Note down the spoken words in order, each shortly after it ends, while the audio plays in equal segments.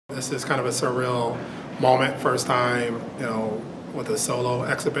This is kind of a surreal moment, first time, with a solo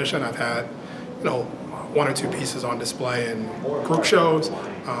exhibition. I've had, one or two pieces on display in group shows,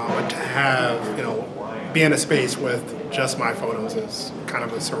 but to have, be in a space with just my photos is kind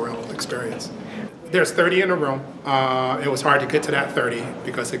of a surreal experience. There's 30 in the room. It was hard to get to that 30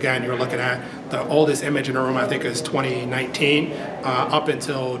 because, again, you're looking at the oldest image in the room, I think, is 2019 up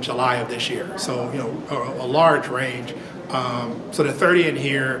until July of this year. So, a large range. So the 30 in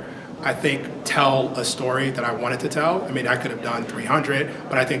here, I think, tell a story that I wanted to tell. I mean, I could have done 300,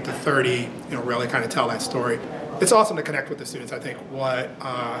 but I think the 30, really kind of tell that story. It's awesome to connect with the students. I think what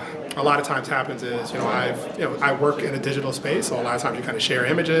a lot of times happens is, I work in a digital space, so a lot of times you kind of share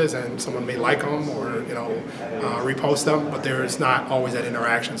images and someone may like them or, repost them, but there's not always that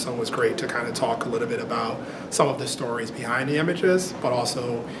interaction. So it was great to kind of talk a little bit about some of the stories behind the images, but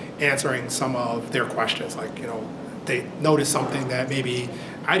also answering some of their questions, like, they noticed something that maybe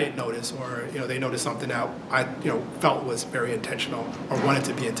I didn't notice, or they noticed something that I felt was very intentional or wanted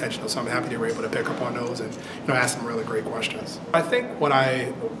to be intentional. So I'm happy they were able to pick up on those and ask some really great questions. I think what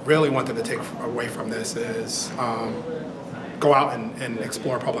I really want them to take away from this is go out and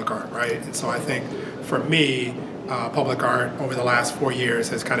explore public art, right? And so I think for me, public art over the last 4 years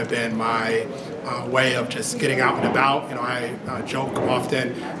has kind of been my way of just getting out and about. I joke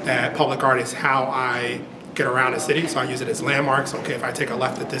often that public art is how I get around the city, so I use it as landmarks. Okay, if I take a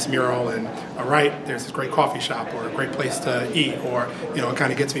left at this mural and a right, there's this great coffee shop or a great place to eat, or it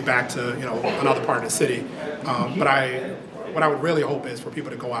kind of gets me back to another part of the city. But what I would really hope is for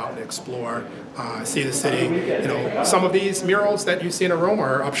people to go out and explore, see the city. Some of these murals that you see in a room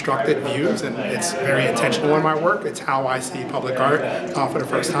are obstructed views, and it's very intentional in my work. It's how I see public art for the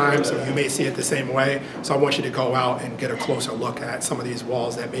first time, so you may see it the same way. So I want you to go out and get a closer look at some of these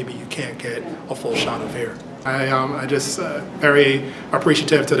walls that maybe you can't get a full shot of here. I just very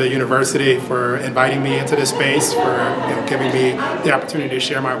appreciative to the university for inviting me into this space, for giving me the opportunity to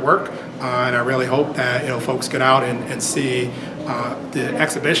share my work, and I really hope that folks get out and see the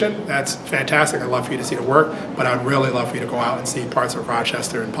exhibition. That's fantastic. I'd love for you to see the work, but I'd really love for you to go out and see parts of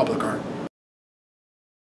Rochester in public art.